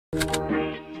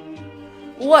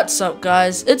What's up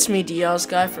guys, it's me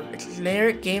Guy from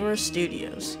Generic Gamer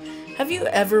Studios. Have you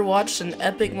ever watched an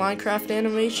epic Minecraft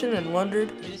animation and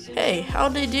wondered, hey,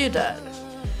 how'd they do that?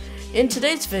 In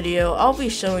today's video, I'll be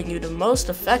showing you the most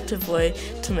effective way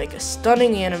to make a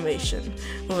stunning animation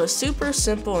with a super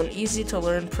simple and easy to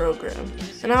learn program,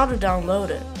 and how to download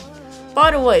it.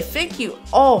 By the way, thank you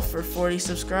all for 40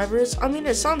 subscribers. I mean,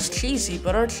 it sounds cheesy,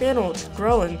 but our channel is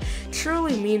growing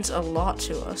truly means a lot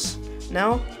to us.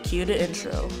 Now, cue the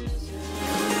intro.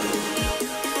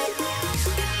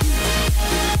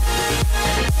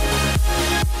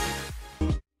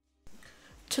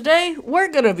 Today, we're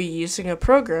going to be using a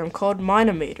program called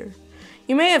mineimator.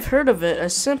 You may have heard of it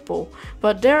as simple,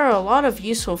 but there are a lot of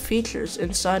useful features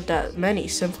inside that many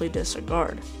simply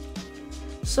disregard.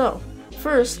 So,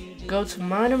 first, go to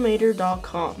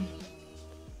mineimator.com.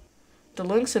 The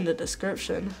link's in the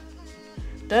description.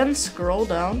 Then scroll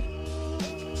down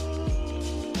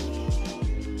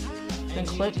and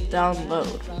click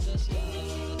download.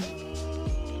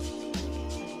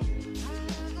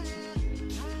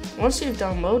 Once you've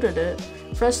downloaded it,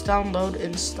 press download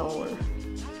installer.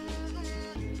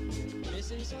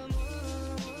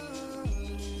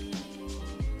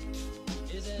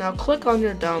 Now click on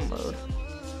your download.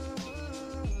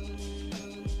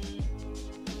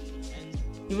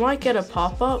 You might get a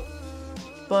pop-up,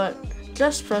 but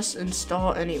just press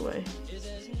install anyway.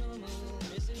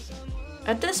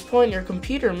 At this point, your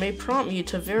computer may prompt you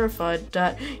to verify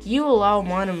that you allow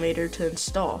mineimator to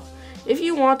install. If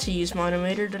you want to use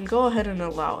mineimator, then go ahead and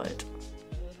allow it.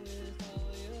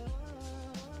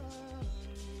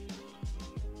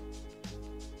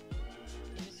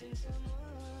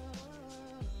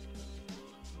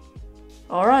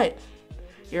 Alright,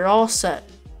 you're all set.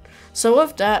 So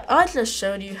with that, I just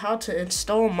showed you how to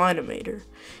install mineimator.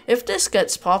 If this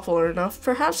gets popular enough,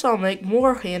 perhaps I'll make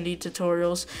more handy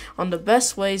tutorials on the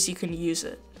best ways you can use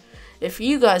it. If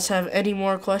you guys have any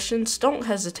more questions, don't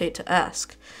hesitate to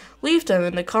ask. Leave them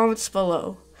in the comments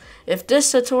below. If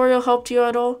this tutorial helped you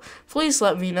at all, please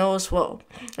let me know as well,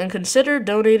 and consider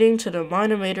donating to the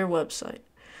mineimator website.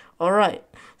 Alright,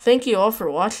 thank you all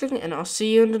for watching, and I'll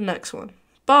see you in the next one.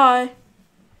 Bye!